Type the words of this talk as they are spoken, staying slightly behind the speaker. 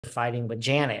fighting with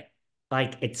Janet.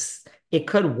 Like it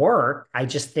could work. I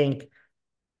think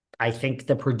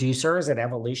the producers at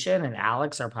Evolution and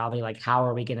Alex are probably like, how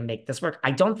are we going to make this work?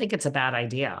 I don't think it's a bad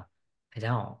idea. I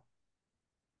don't.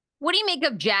 What do you make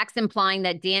of Jax implying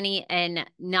that Danny and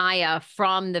Naya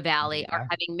from the Valley are Yeah.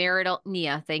 having marital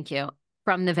Nia, thank you,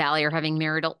 from the Valley are having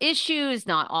marital issues?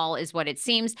 Not all is what it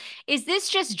seems. Is this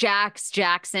just Jax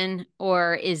Jackson,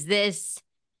 or is this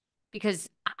because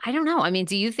I don't know. I mean,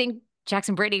 do you think Jax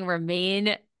and Brittany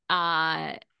remain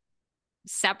uh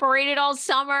separated all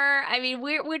summer? I mean,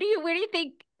 where do you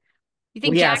think you Well,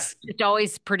 think Jax yes, is just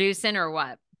always producing or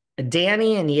what?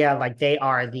 Danny and yeah, like they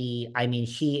are I mean,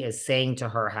 he is saying to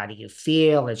her, how do you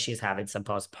feel? And she's having some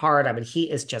postpartum. I mean, he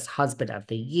is just husband of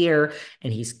the year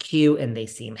and he's cute and they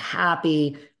seem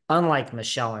happy. Unlike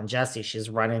Michelle and Jesse, she's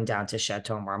running down to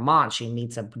Chateau Marmont. She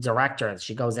meets a director.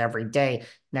 She goes every day.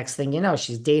 Next thing you know,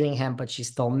 she's dating him, but she's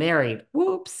still married.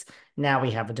 Whoops. Now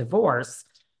we have a divorce.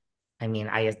 I mean,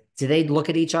 do they look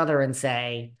at each other and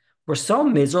say, we're so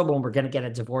miserable and we're going to get a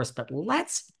divorce, but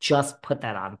let's just put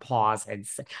that on pause and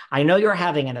say, I know you're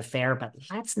having an affair, but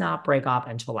let's not break up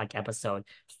until like episode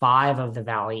 5 of The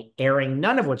Valley, airing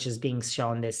none of which is being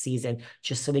shown this season,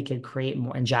 just so we can create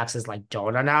more. And Jax is like,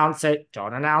 don't announce it.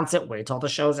 Don't announce it. Wait till the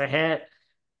show's a hit.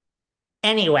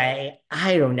 Anyway,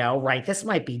 I don't know, right? This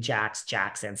might be Jax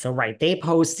Jackson. So, right, they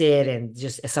posted and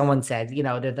just someone said,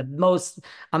 they're the most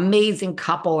amazing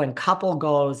couple, and couple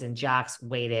goes, and Jax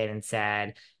waited and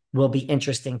said, will be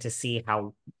interesting to see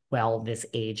how well this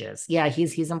ages. Yeah,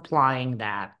 he's implying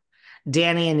that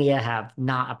Danny and Nia have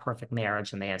not a perfect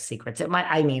marriage and they have secrets.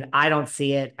 I mean, I don't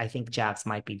see it. I think Jax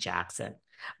might be Jackson.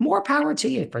 More power to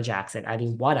you for Jackson. I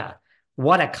mean, what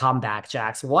a comeback,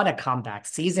 Jax. What a comeback.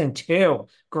 Season 2,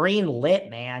 green lit,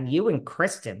 man. You and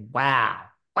Kristen. Wow.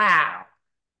 Wow.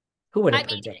 Who would I have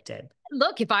mean, predicted?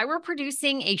 look, if I were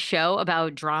producing a show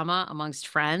about drama amongst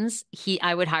friends,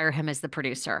 I would hire him as the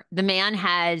producer. The man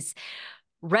has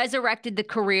resurrected the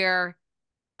career.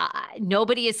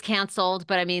 Nobody is canceled,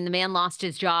 but I mean, the man lost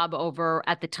his job over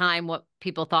at the time what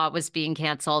people thought was being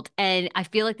canceled. And I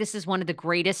feel like this is one of the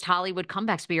greatest Hollywood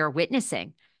comebacks we are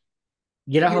witnessing.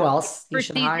 You know You're who else you for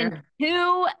should season hire?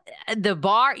 two, the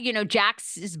bar,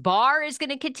 Jax's bar is going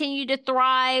to continue to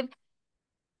thrive.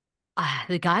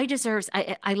 The guy deserves.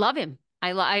 I love him.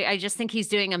 I just think he's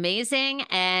doing amazing.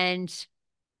 And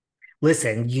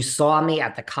Listen, you saw me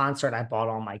at the concert. I bought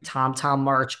all my Tom Tom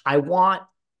merch. I want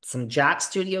some Jack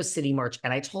Studio City merch.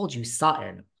 And I told you,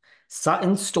 Sutton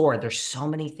store. There's so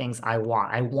many things I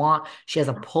want. She has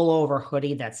a pullover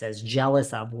hoodie that says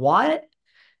jealous of what?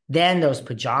 Then those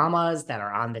pajamas that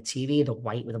are on the TV, the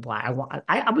white with the black.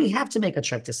 We have to make a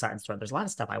trip to Sutton store. There's a lot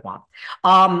of stuff I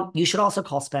want. You should also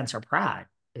call Spencer Pratt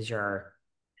as your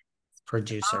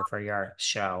producer for your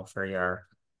show, for your,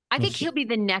 I think he'll be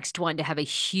the next one to have a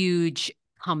huge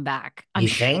comeback. I'm you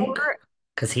think? sure.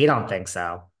 Because he don't think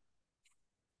so.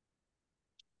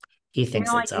 He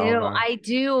thinks No, I it's do. over. I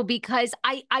do because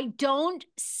I don't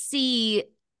see.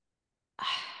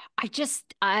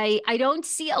 I don't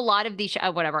see a lot of these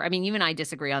whatever. I mean, you and I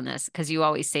disagree on this because you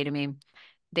always say to me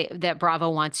that Bravo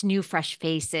wants new, fresh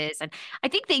faces, and I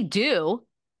think they do.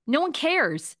 No one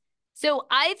cares. So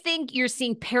I think you're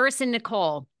seeing Paris and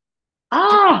Nicole do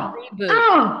Oh, a reboot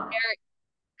oh.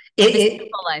 of this It,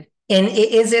 life. and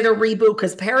is it a reboot?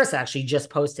 Because Paris actually just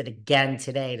posted again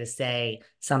today to say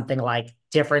something like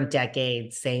different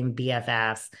decades, same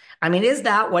BFFs. I mean, is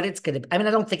that what it's going to be? I mean,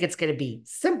 I don't think it's going to be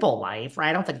simple life, right?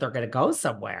 I don't think they're going to go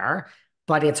somewhere,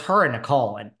 but it's her and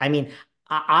Nicole. And I mean,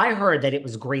 I heard that it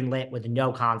was greenlit with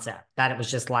no concept, that it was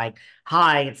just like,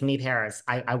 hi, it's me, Paris.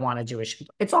 I want to do a show.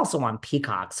 It's also on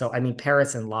Peacock. So, I mean,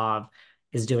 Paris in Love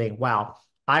is doing well.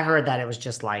 I heard that it was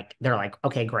just like, they're like,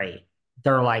 okay, great.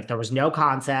 They're like, there was no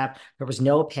concept, there was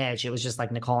no pitch. It was just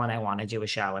like Nicole and I want to do a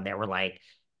show, and they were like,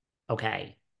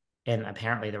 okay. And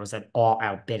apparently there was an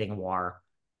all-out bidding war,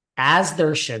 as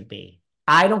there should be.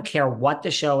 I don't care what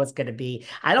the show is going to be.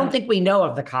 I don't think we know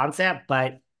of the concept,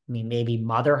 but I mean, maybe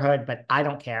motherhood, but I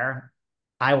don't care.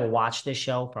 I will watch this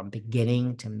show from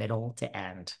beginning to middle to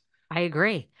end. I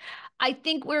agree. I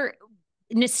think we're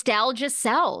nostalgia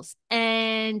sells,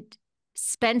 and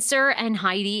Spencer and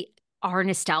Heidi are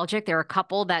nostalgic. They're a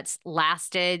couple that's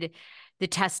lasted the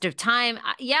test of time.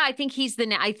 Yeah, I think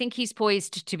I think he's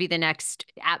poised to be the next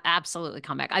absolutely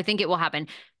comeback. I think it will happen.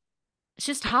 It's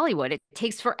just Hollywood. It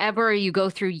takes forever. You go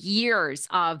through years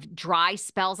of dry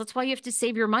spells. That's why you have to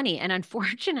save your money. And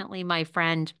unfortunately, my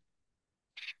friend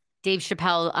Dave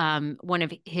Chappelle, one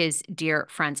of his dear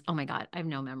friends. Oh my God, I have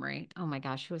no memory. Oh my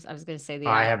gosh, I was going to say the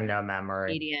I actor, have no memory.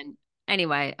 comedian.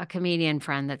 Anyway, a comedian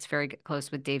friend that's very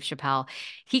close with Dave Chappelle,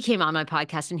 he came on my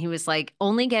podcast and he was like,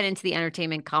 only get into the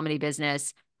entertainment comedy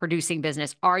business, producing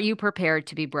business. Are you prepared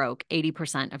to be broke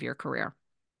 80% of your career?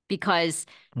 Because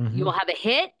you will Mhm. have a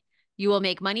hit, you will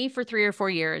make money for 3 or 4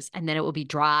 years, and then it will be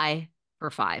dry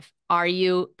for 5. Are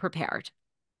you prepared?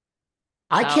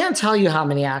 I So, can't tell you how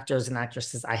many actors and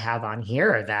actresses I have on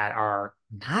here that are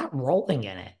not rolling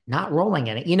in it, not rolling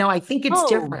in it. I think it's oh,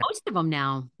 different. most of them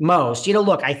now. Most,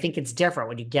 look, I think it's different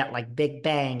when you get like Big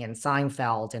Bang and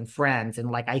Seinfeld and Friends. And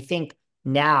like, I think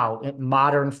now,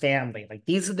 Modern Family, like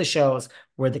these are the shows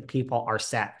where the people are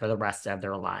set for the rest of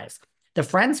their lives. The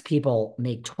Friends people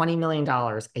make $20 million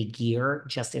a year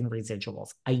just in residuals,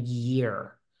 a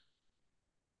year.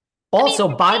 I mean, Also,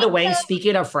 the by the days way, of,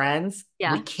 speaking of Friends, we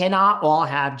yeah. cannot all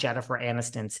have Jennifer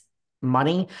Aniston's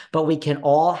money, but we can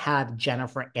all have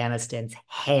Jennifer Aniston's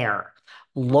hair.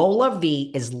 Lola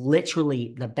V is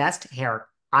literally the best hair.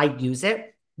 I use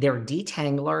it. Their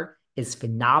detangler is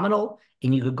phenomenal.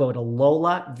 And you could go to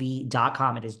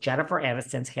lolav.com. It is Jennifer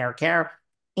Aniston's hair care.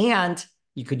 And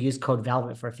you could use code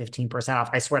VELVET for 15% off.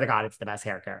 I swear to God, it's the best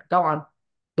hair care. Go on.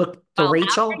 Look, the Well,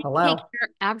 Rachel, hello.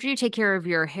 after you take care of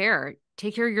your hair,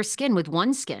 take care of your skin with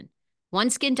OneSkin.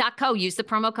 OneSkin.co. Use the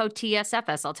promo code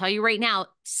TSFS. I'll tell you right now,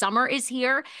 summer is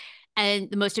here.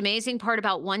 And the most amazing part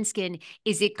about OneSkin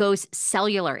is it goes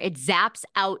cellular. It zaps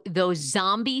out those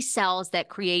zombie cells that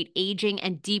create aging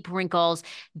and deep wrinkles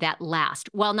that last.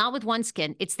 Well, not with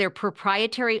OneSkin. It's their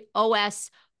proprietary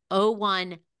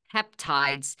OS01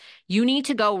 peptides. You need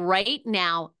to go right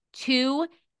now to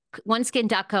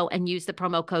oneskin.co and use the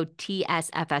promo code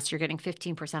TSFS. You're getting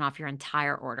 15% off your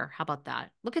entire order. How about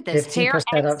that? Look at this hair 15%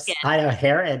 and of skin. I know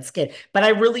hair and skin, but I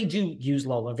really do use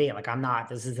Lola V. Like I'm not,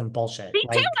 this isn't bullshit. Me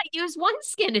too. Like, I use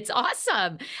OneSkin. It's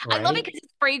awesome. I love it right. because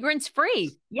it's fragrance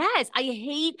free. Yes, I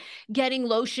hate getting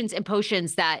lotions and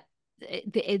potions that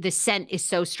the scent is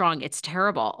so strong. It's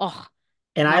terrible. Oh,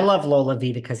 And I no. love Lola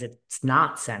V because it's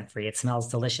not scent free. It smells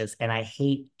delicious. And I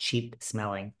hate cheap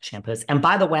smelling shampoos. And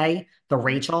by the way, the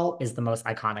Rachel is the most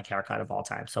iconic haircut of all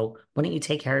time. So why don't you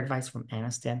take hair advice from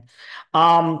Aniston?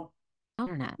 Um,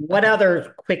 Internet. what Okay.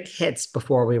 other quick hits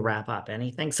before we wrap up?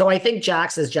 Anything? So I think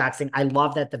Jax is Jackson. I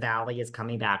love that the Valley is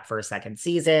coming back for a second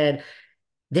season.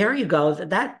 There you go.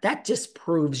 That just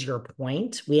proves your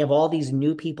point. We have all these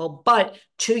new people, but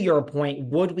to your point,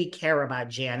 would we care about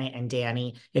Janet and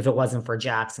Danny if it wasn't for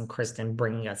Jax and Kristen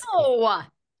bringing us in? Oh,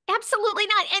 absolutely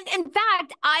not. And in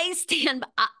fact,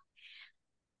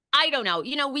 I don't know.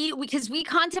 Because we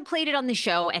contemplated on the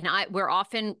show and we're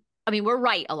often, I mean, we're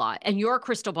right a lot. And your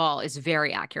crystal ball is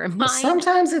very accurate.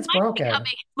 Sometimes it's Mine's broken.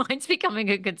 becoming mine's becoming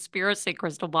a conspiracy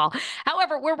crystal ball.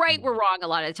 However, we're right, we're wrong a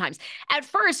lot of the times. At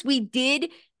first we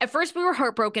were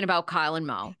heartbroken about Kyle and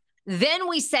Mo. Then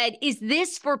we said, is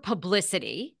this for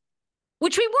publicity?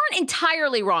 Which we weren't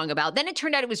entirely wrong about. Then it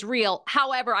turned out it was real.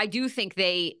 However, I do think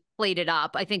they played it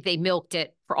up. I think they milked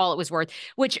it for all it was worth,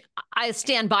 which I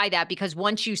stand by that because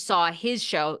once you saw his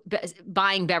show,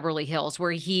 Buying Beverly Hills,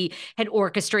 where he had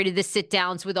orchestrated the sit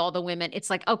downs with all the women, it's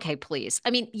like, okay, please. I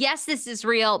mean, yes, this is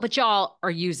real, but y'all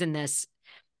are using this.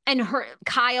 And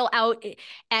Kyle out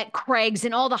at Craig's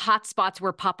and all the hot spots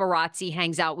where paparazzi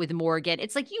hangs out with Morgan.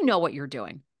 It's like, you know what you're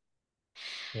doing.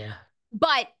 Yeah.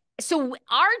 But so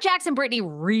are Jackson Brittany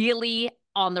really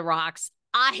on the rocks?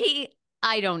 I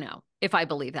don't know if I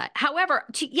believe that. However,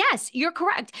 yes, you're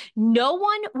correct. No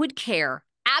one would care.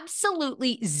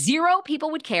 Absolutely zero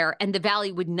people would care, and the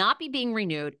Valley would not be being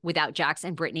renewed without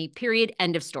Jackson Brittany. Period.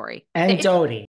 End of story. And Dodie.